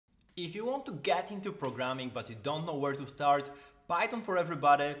If you want to get into programming but you don't know where to start, Python for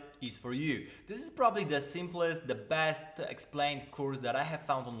Everybody is for you. This is probably the simplest, the best explained course that I have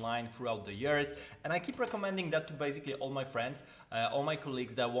found online throughout the years, and I keep recommending that to basically all my friends, all my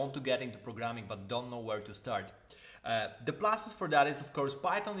colleagues that want to get into programming but don't know where to start. The pluses for that is, of course,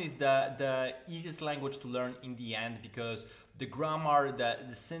 Python is the easiest language to learn in the end because the grammar,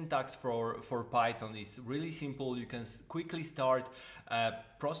 the syntax for Python is really simple. You can quickly start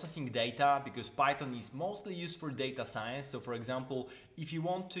processing data because Python is mostly used for data science. So for example, if you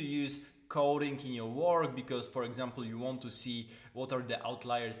want to use coding in your work because, for example, you want to see what are the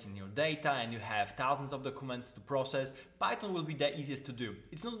outliers in your data and you have thousands of documents to process, Python will be the easiest to do.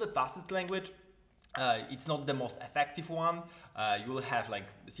 It's not the fastest language. It's not the most effective one. You will have like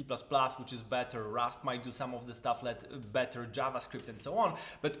C++, which is better, Rust might do some of the stuff better, JavaScript and so on,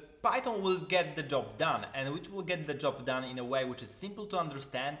 but Python will get the job done, and it will get the job done in a way which is simple to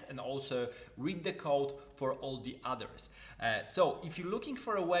understand and also read the code for all the others. So if you're looking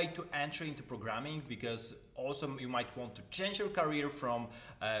for a way to enter into programming, because also you might want to change your career from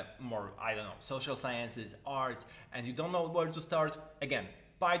more, I don't know, social sciences, arts, and you don't know where to start, again,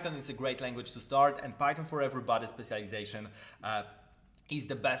 Python is a great language to start, and Python for Everybody specialization is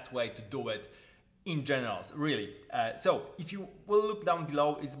the best way to do it in general, really. So if you will look down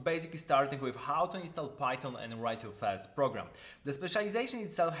below, it's basically starting with how to install Python and write your first program. The specialization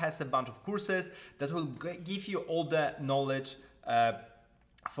itself has a bunch of courses that will give you all the knowledge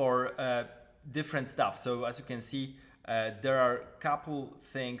for different stuff. So as you can see, there are a couple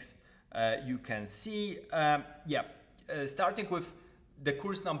things you can see. Starting with the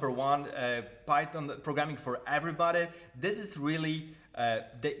course number 1, Python Programming for Everybody. This is really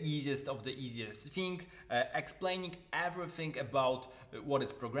the easiest of the easiest thing, explaining everything about what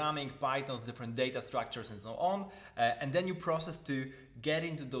is programming, Python's different data structures and so on, and then you process to get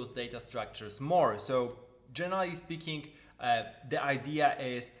into those data structures more. So generally speaking, the idea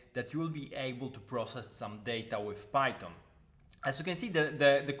is that you will be able to process some data with Python. As you can see,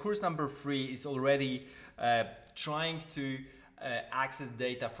 the course number 3 is already trying to access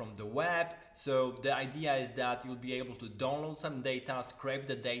data from the web. So the idea is that you'll be able to download some data, scrape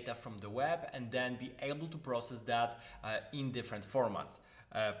the data from the web, and then be able to process that in different formats,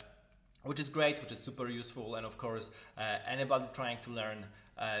 which is great, which is super useful. And of course, anybody trying to learn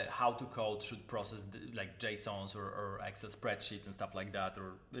how to code should process like JSONs or Excel spreadsheets and stuff like that,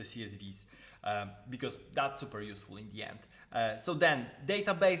 or CSVs, because that's super useful in the end. So then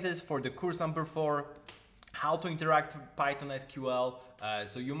databases for the course number 4, how to interact with Python SQL.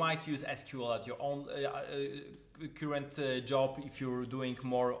 So you might use SQL at your own current job if you're doing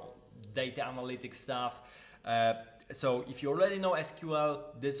more data analytics stuff. So if you already know SQL,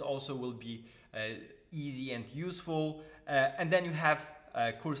 this also will be easy and useful. And then you have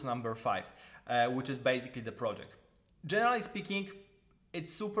course number 5, which is basically the project. Generally speaking,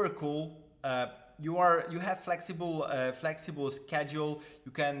 it's super cool. You have flexible schedule.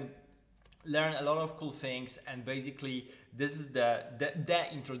 You can learn a lot of cool things, and basically this is the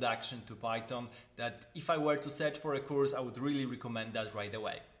introduction to Python that if I were to search for a course, I would really recommend that right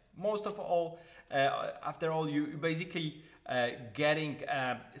away. Most of all, after all, you basically getting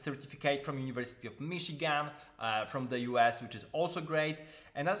a certificate from University of Michigan, from the US, which is also great.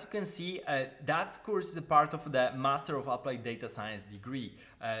 And as you can see, that course is a part of the Master of Applied Data Science degree.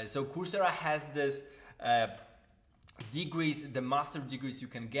 So Coursera has this degrees, the master degrees you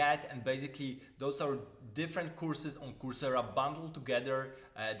can get, and basically those are different courses on Coursera bundled together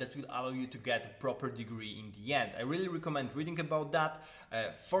that will allow you to get a proper degree in the end. I really recommend reading about that.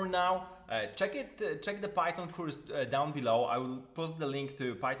 For now, check the Python course down below. I will post the link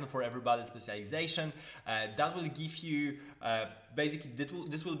to Python for Everybody specialization. That will give you basically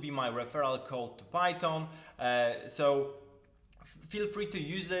this will be my referral code to Python. So feel free to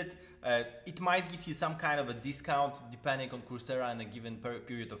use it. It might give you some kind of a discount depending on Coursera in a given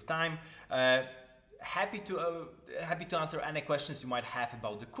period of time. Happy to answer any questions you might have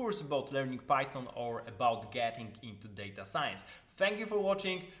about the course, about learning Python, or about getting into data science. Thank you for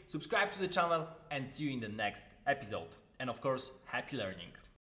watching, subscribe to the channel, and see you in the next episode. And of course, happy learning!